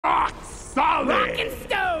Rock solid! Rock and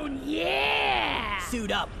stone, yeah!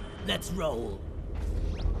 Suit up. Let's roll.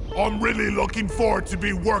 I'm really looking forward to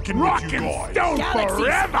be working Rock with you and guys. stone Galaxy's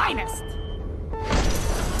forever! finest.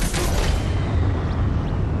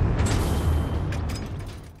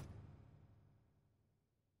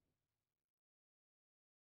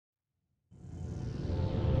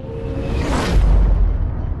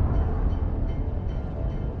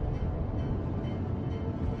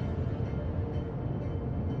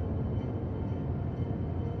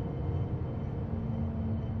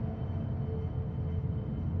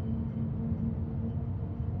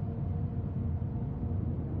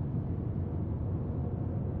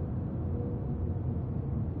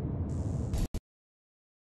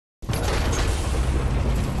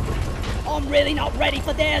 I'm really not ready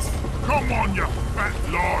for this. Come on, you fat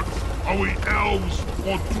lords. Are we elves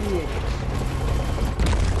or dwarves?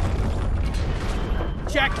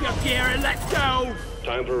 Check your gear and let's go!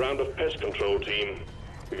 Time for a round of pest control, team.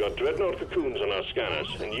 We got dreadnought cocoons on our scanners,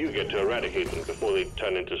 and you get to eradicate them before they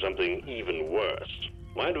turn into something even worse.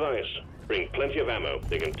 My advice, bring plenty of ammo.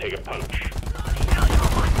 They can take a punch.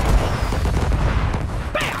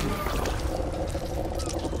 Bam!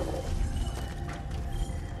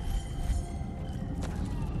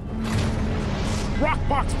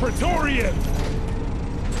 Rockbox Praetorian!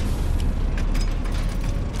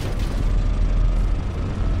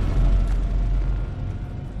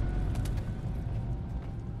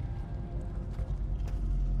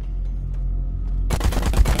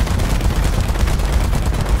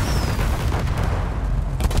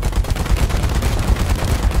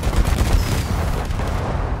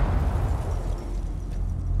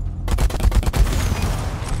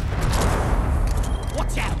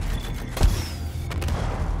 Watch out!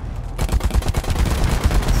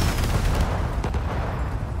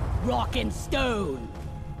 Rock and stone.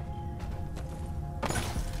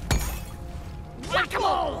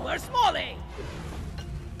 Whack-a-mole! Where's Smalley?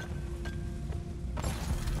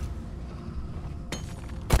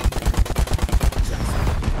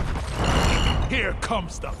 Here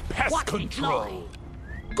comes the pest Watch me control!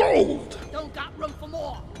 fly. Gold! Don't got room for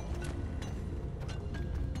more.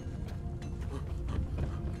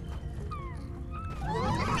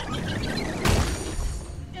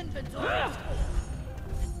 Inventory.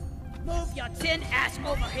 Move your tin ass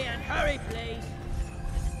over here and hurry, please.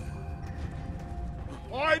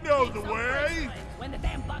 I know the It's so way! frustrating. When the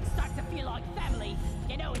damn bugs start to feel like family,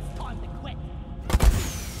 you know it's time to quit.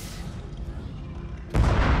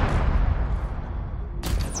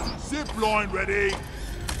 Zip line ready.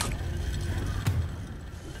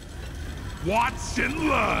 Watch and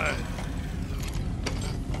learn.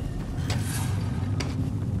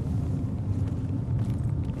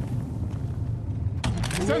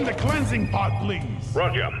 Send the cleansing pod, please.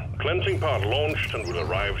 Roger. Cleansing pod launched and will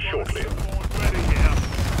arrive shortly. Ready here.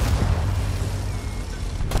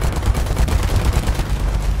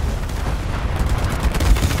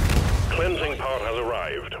 Cleansing pod has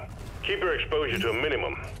arrived. Keep your exposure to a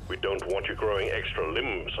minimum. We don't want you growing extra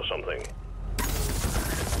limbs or something.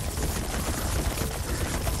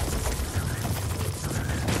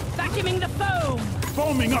 Vacuuming the foam.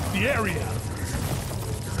 Foaming up the area!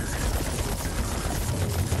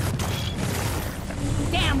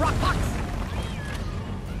 Damn rock box.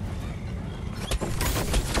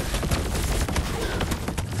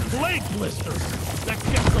 Blade blisters! Let's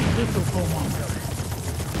get some thistle foam on them.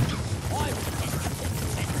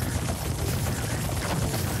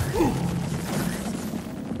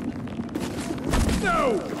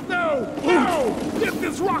 No! No! No! Get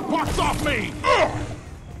this rock box off me! Ugh!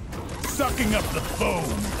 Sucking up the foam.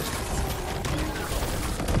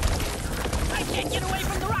 I can't get away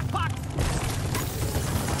from the rock box.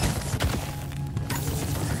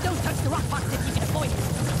 Don't touch the rock box if you can avoid it.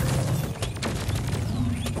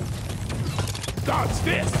 Dodge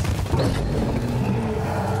this!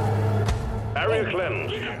 Area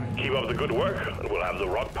cleansed. Keep up the good work, and we'll have the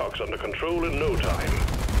rock pox under control in no time.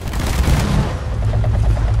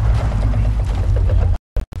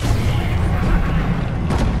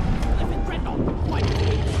 Live in Dreadnought. Fight it.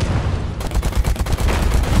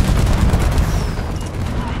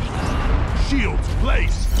 Shields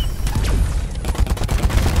placed!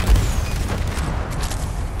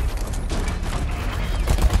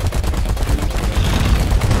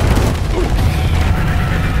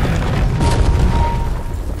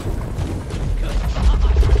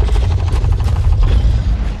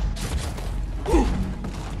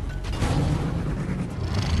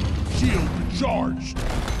 Shield charged!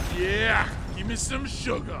 Yeah, give me some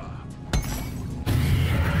sugar!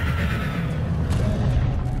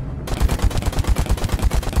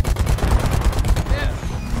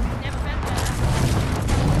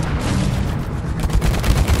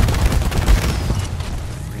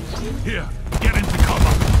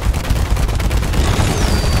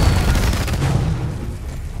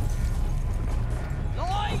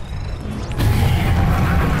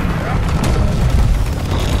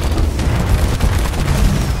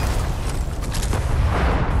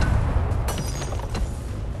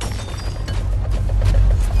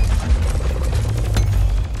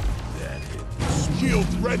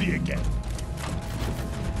 Shields ready again.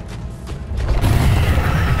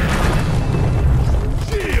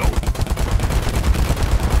 Shield!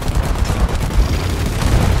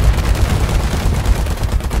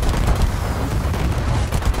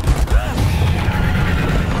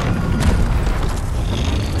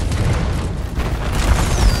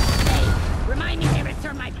 Remind me never to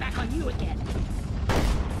turn my back on you again.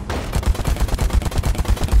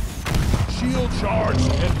 Shield charged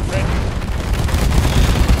and ready.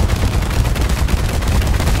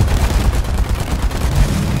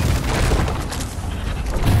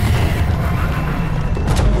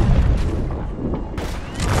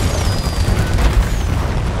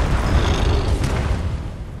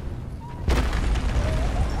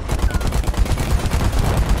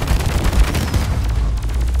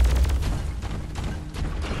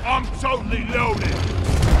 I'm totally loaded.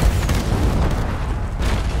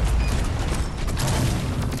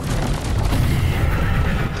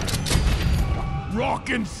 Rock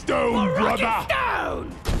and stone, brother!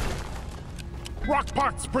 Stone!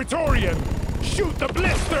 Rockpox Praetorian! Shoot the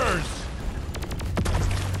blisters!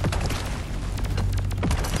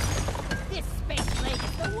 This space blade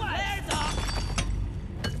is the worst. There's off.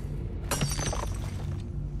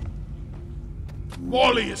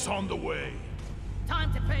 Wally is on the way.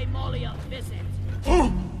 Time to pay Molly a visit.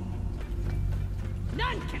 Oh!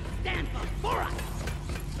 None can stand before us.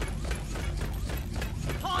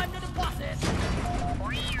 Time to deposit.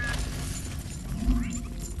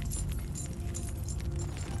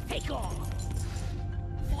 Take off.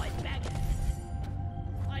 Five baggage.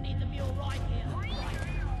 I need the mule right here. Right.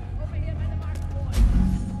 Over here by the marked boy.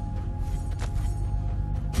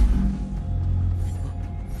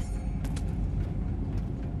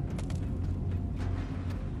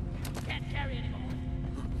 Can't carry anymore.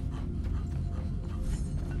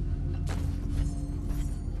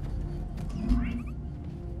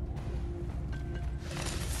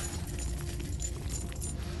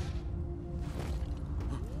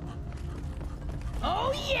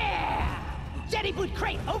 Oh yeah! Jetty boot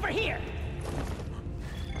crate over here.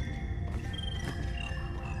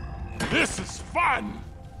 This is fun!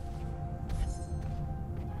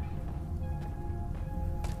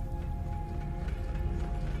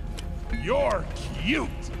 You're cute!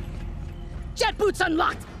 Jet boots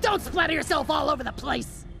unlocked! Don't splatter yourself all over the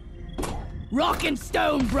place! Rock and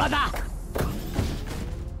stone, brother!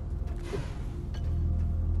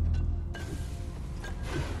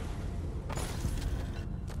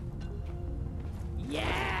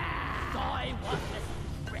 Yeah! Die worthless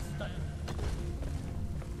crystal!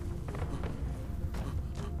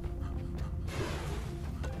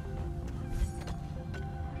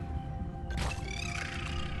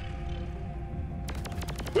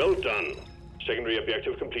 Well done. Secondary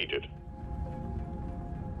objective completed.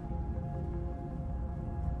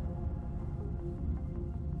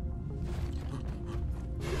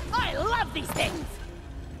 I love these things!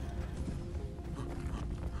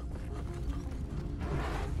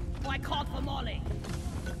 I called for Molly.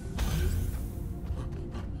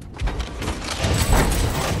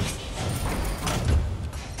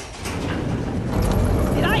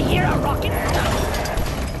 Did I hear a rocket stone?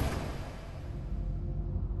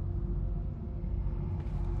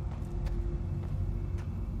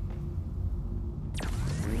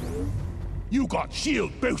 You got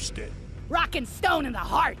shield boosted! Rock and stone in the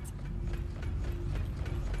heart!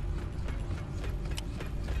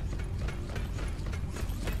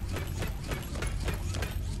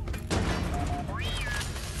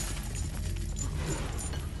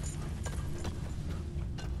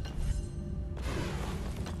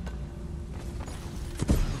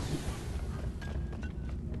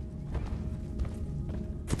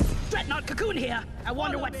 Dreadnought cocoon here! I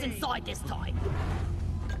wonder what's inside this time.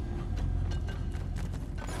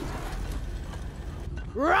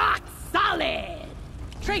 Rock solid!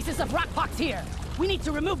 Traces of rockpox here. We need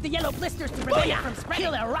to remove the yellow blisters to prevent it from spreading.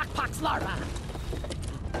 Kill a rockpox larva.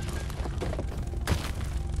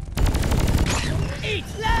 Eat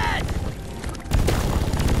lead!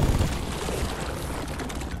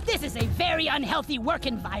 This is a very unhealthy work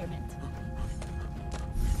environment.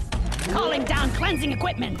 Calling down cleansing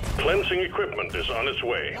equipment. Cleansing equipment is on its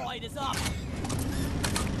way. Light is up.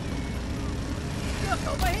 Look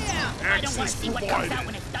over here! I don't want to see what comes out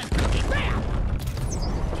when it's done cooking. Bam!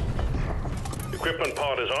 Equipment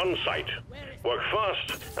pod is on site. Work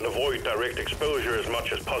fast and avoid direct exposure as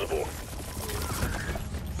much as possible.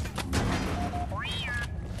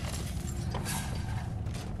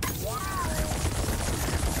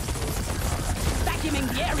 Vacuuming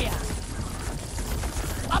the area.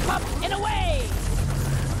 Up, and away!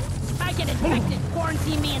 I get infected,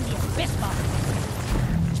 quarantine me in the abyss bomb.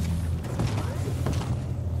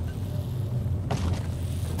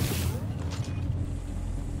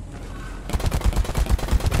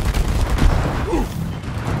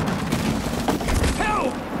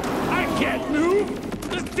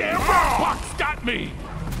 at me!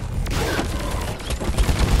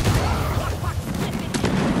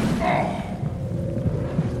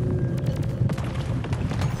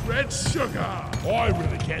 Red sugar! I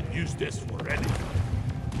really can't use this for anything.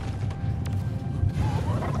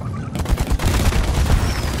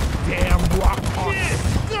 Damn rock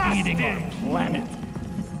pots eating our planet.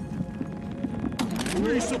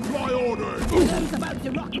 Resupply ordered! Those about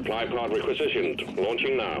to rock. Supply pod requisitioned.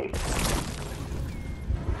 Launching now.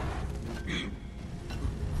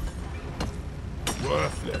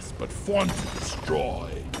 Worthless, but fun to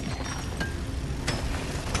destroy.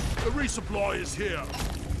 The resupply is here.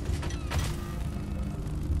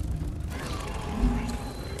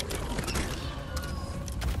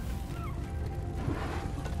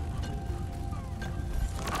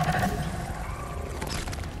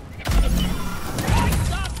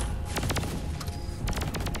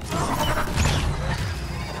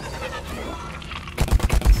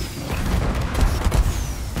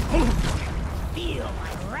 Feel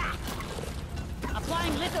my wrath.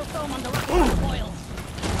 Applying little foam on the rock coils.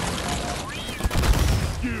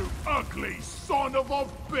 You ugly son of a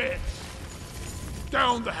bitch!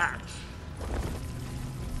 Down the hatch!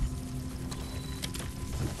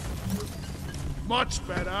 Much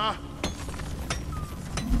better.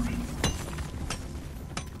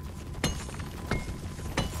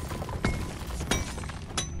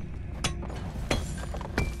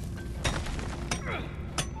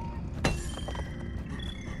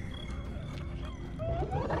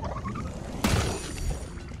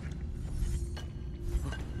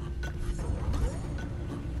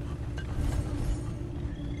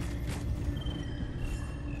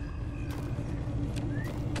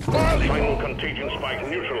 Final contagion spike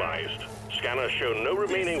neutralized. Scanners show no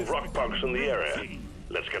remaining rock bugs in the area.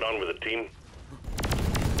 Let's get on with it, team.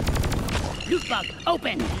 Loot bug,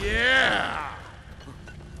 open! Yeah!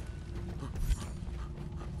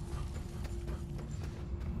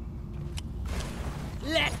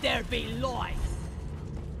 Let there be light!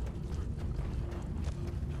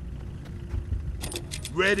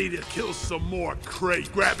 Ready to kill some more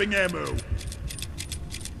crate grabbing ammo.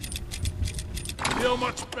 Feel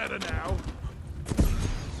much better now.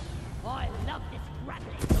 I love this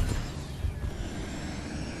grappling.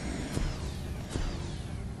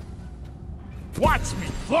 Watch me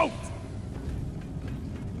float!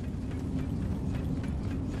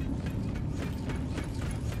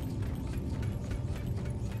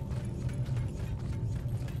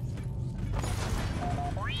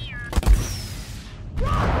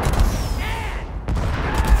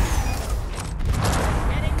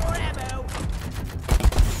 Getting more ammo.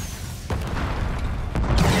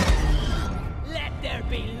 Let there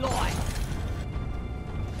be light.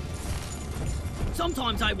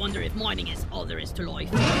 Sometimes I wonder if mining is all there is to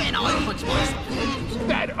life. And I punch myself.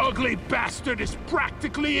 That ugly bastard is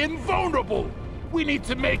practically invulnerable! We need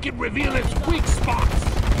to make it reveal its weak spots!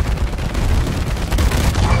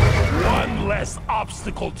 One less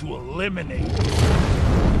obstacle to eliminate.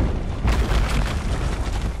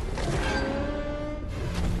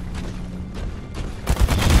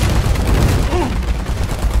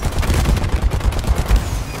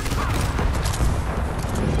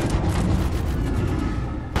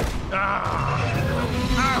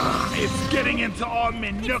 It's getting into all my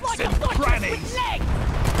nooks and crannies!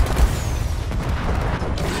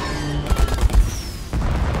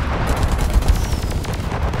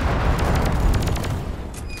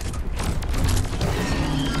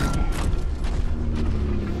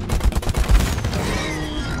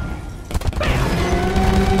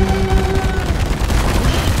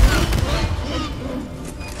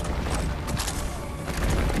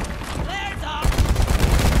 Flares up!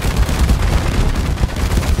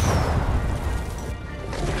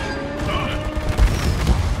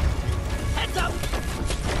 Heads up!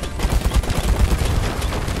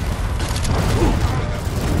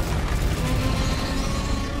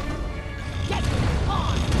 Get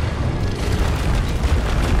on!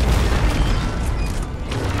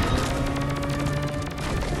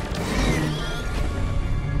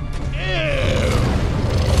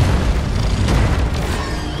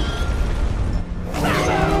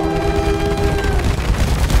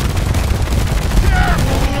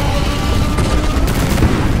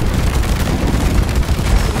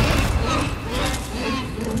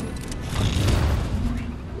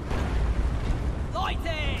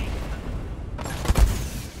 Lighting!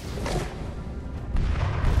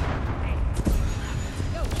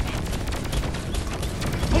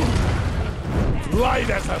 Light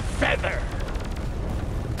as a feather!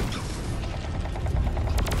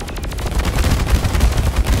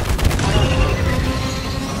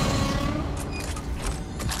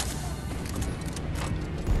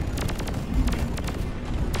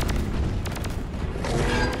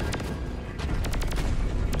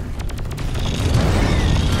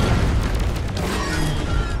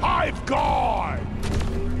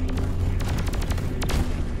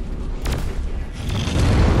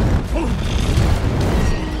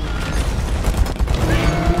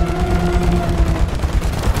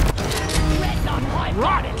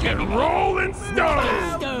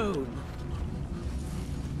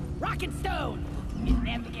 Rock and stone! It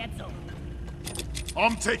never gets old.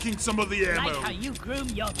 I'm taking some of the ammo. Like how you groom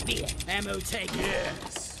your beard. Ammo taken.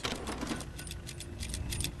 Yes.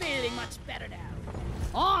 Feeling much better now.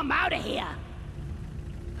 Oh, I'm out of here!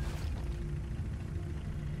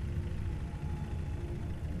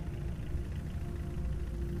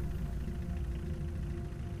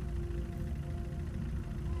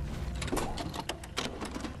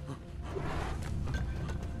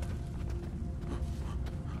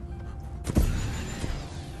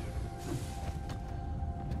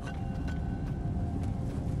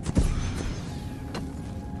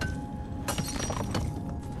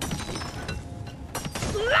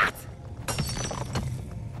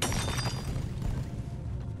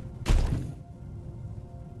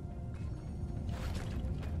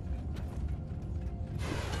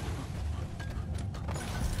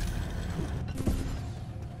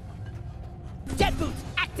 Jet boots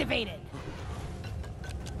activated!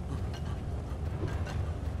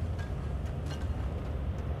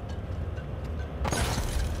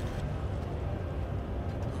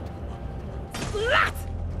 Splat!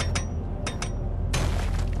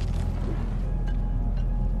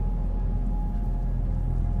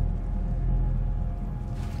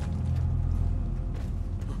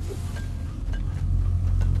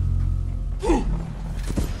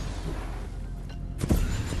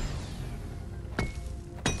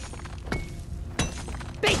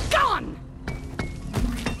 Be gone!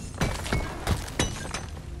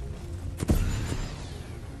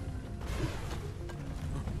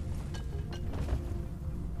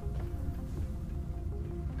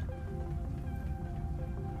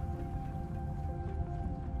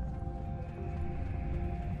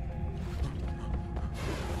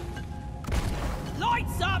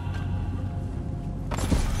 Lights up!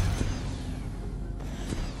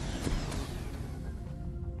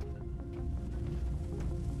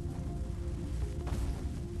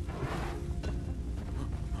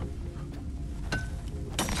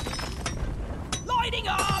 Lighting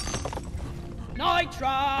up!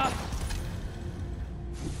 Nitra!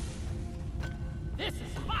 This is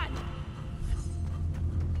fun!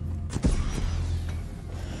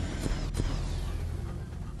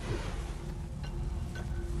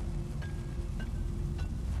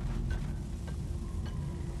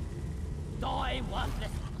 Die,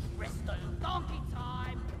 worthless crystal donkey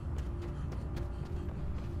time!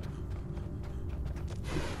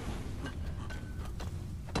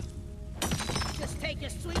 Just take your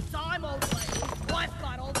sweet time, old lady. I've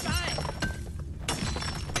got all day.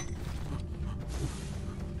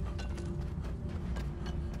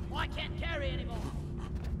 I can't carry anymore.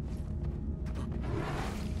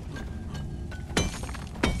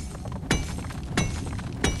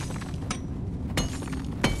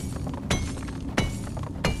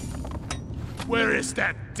 Where is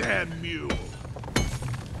that damn mule?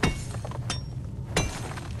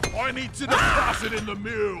 I need to deposit in the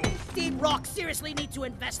mule. Did Rock seriously need to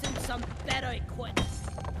invest in some better equipment?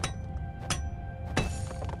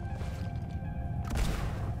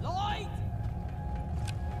 Lloyd!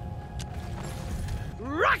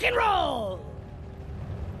 Rock and roll!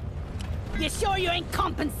 You sure you ain't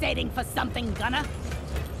compensating for something, Gunner?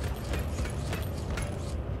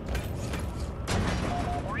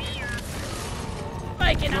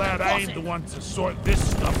 Making Glad up I ain't the one to sort this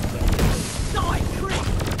stuff out. Die, Chris!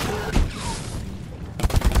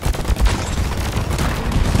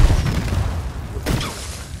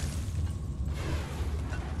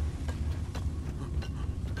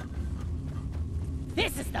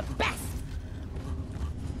 This is the best!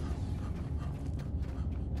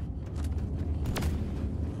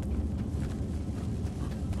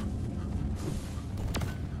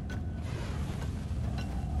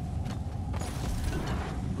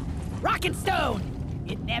 Rock and stone!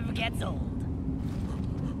 It never gets old.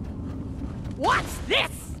 What's this?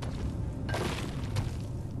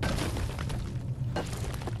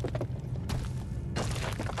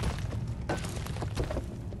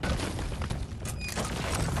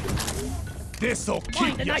 This'll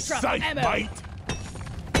keep the you nitro safe, ammo. mate.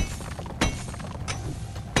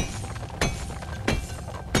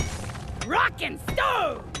 Rock and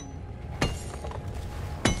stone!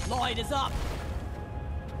 Light is up.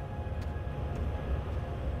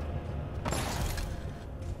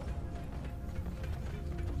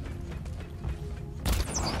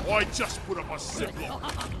 I just put up a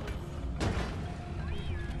ziplock.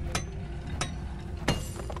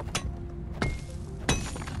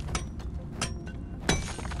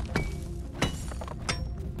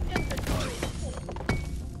 Inventory is full.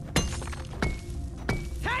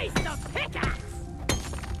 Taste the pickaxe!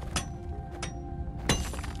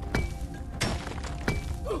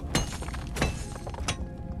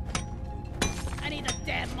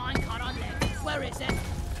 Where is it?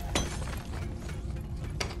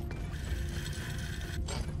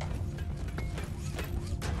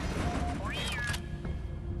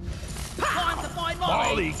 Time to find Molly!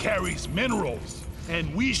 Molly carries minerals,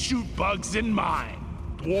 and we shoot bugs in mine.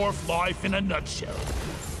 Dwarf life in a nutshell.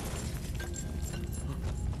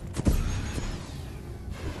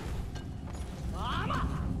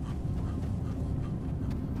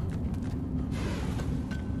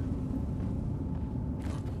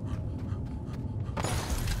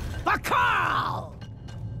 Carl!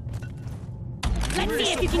 Let's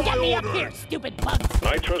see if you can get me up here, stupid bugs!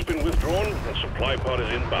 Nitro's been withdrawn, and supply pod is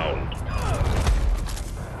inbound.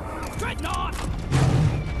 Dreadnought!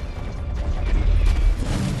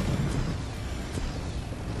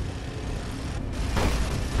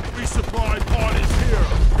 Resupply pod is here.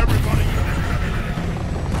 Everybody.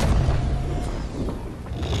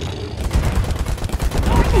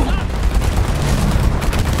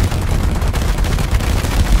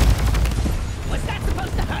 Was that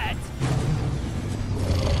supposed to hurt?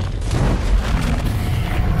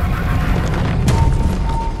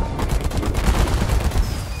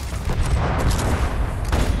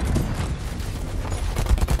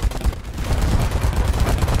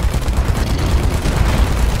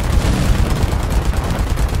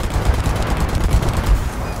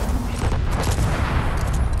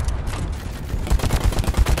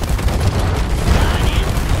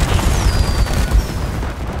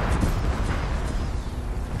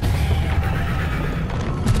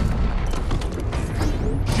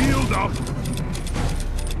 Shield up.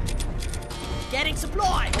 Getting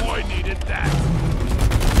supply! I needed that.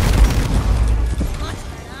 Much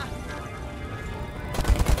better.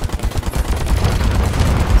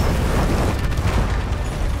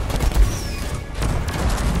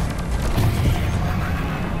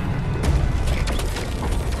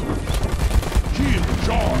 Shield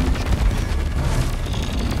charged.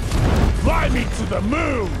 Fly me to the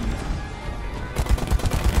moon!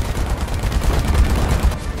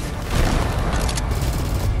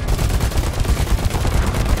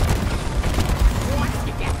 Once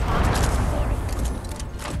you get on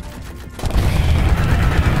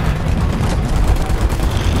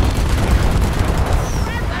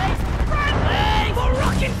Friendly! For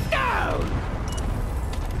rock and stone!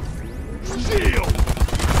 Shield!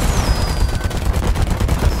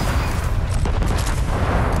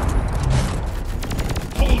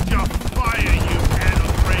 Hold your fire, you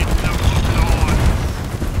unafraid number lord.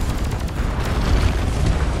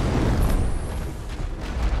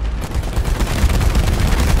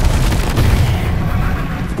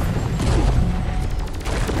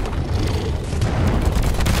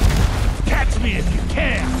 Catch me if you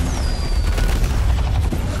can!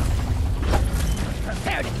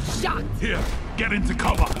 Prepare to be shocked! Here, get into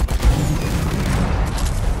cover.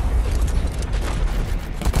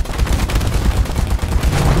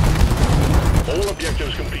 All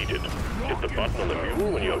objectives completed. Hit the button on the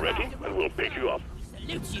mule when you're ready, and we'll pick you up.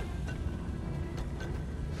 Salute you!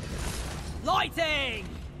 Lighting!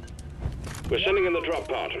 We're sending in the drop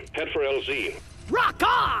pod. Head for LZ. Rock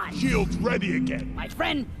on! Shield's ready again. My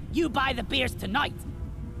friend, you buy the beers tonight.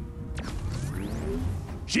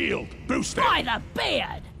 Shield, boosted. By the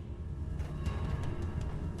beard!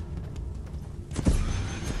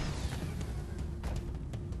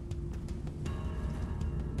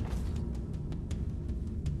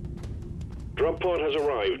 Drop pod has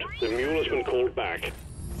arrived. The mule has been called back.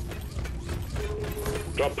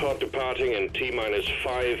 Drop pod departing in T-minus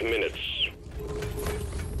 5 minutes.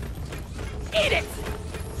 Eat it!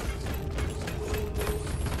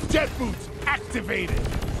 Jet boots activated.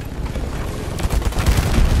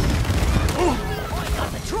 I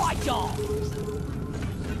got the tri-jaw!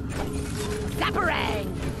 Zapparang!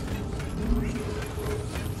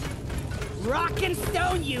 Rock and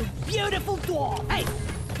stone, you beautiful dwarf! Hey!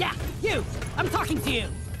 Yeah, you! I'm talking to you!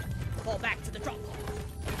 Fall back to the drop pod.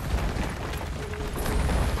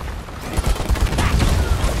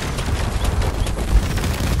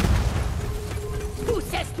 Who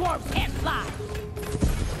says dwarves can't fly?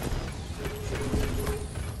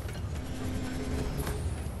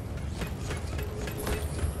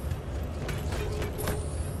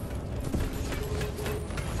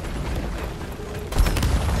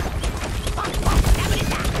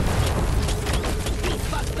 These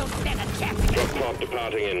bugs don't stand a chance Drop against pod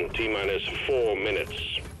departing in T-minus 4 minutes.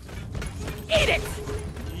 Eat it!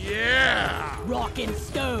 Yeah. Rock and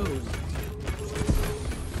stone!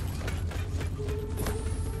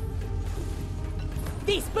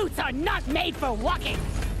 These boots are not made for walking!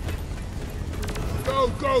 Go,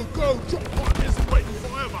 go, go. Drop pod isn't waiting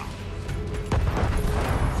forever.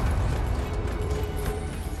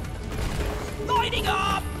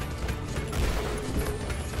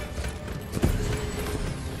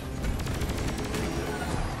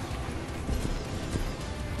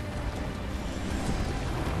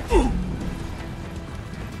 Watch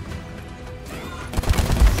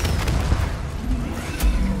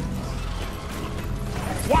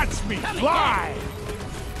me fly!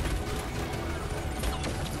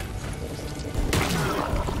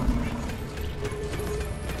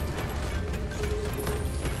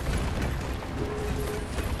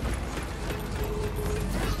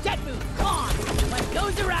 Jet move, come on! What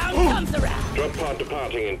goes around comes around! Drop pod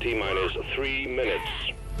departing in T-minus 3 minutes.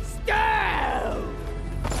 Go!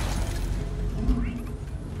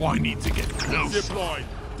 I need to get close. Zip line,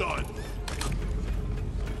 done.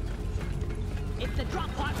 If the drop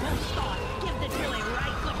pod won't start, give the drill a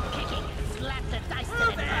right good kicking. Slap the dice till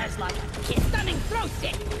it buzz like a kid. Stunning throw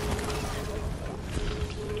stick!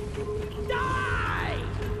 Die!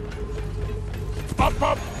 Up,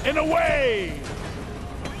 up, and away!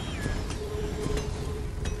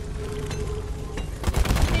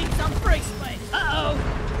 Need some brake space. Uh-oh!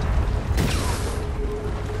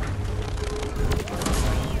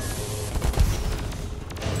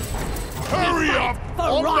 Hurry up! For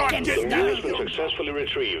I'm not rockin' getting The mule has stone! been successfully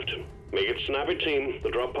retrieved. Make it snappy, team. The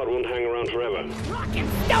drop pod won't hang around forever. Rockin'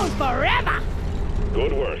 stone forever!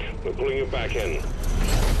 Good work. We're pulling you back in.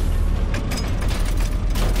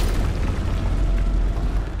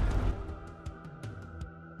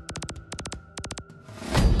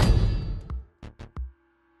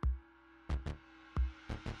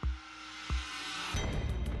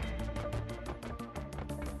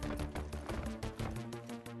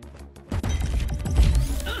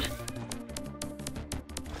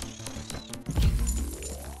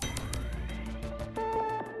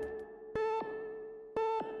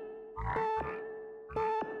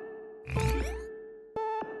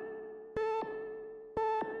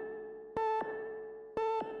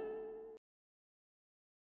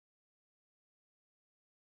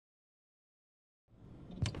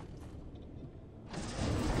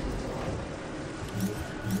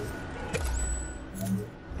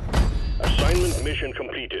 Assignment mission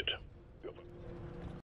completed.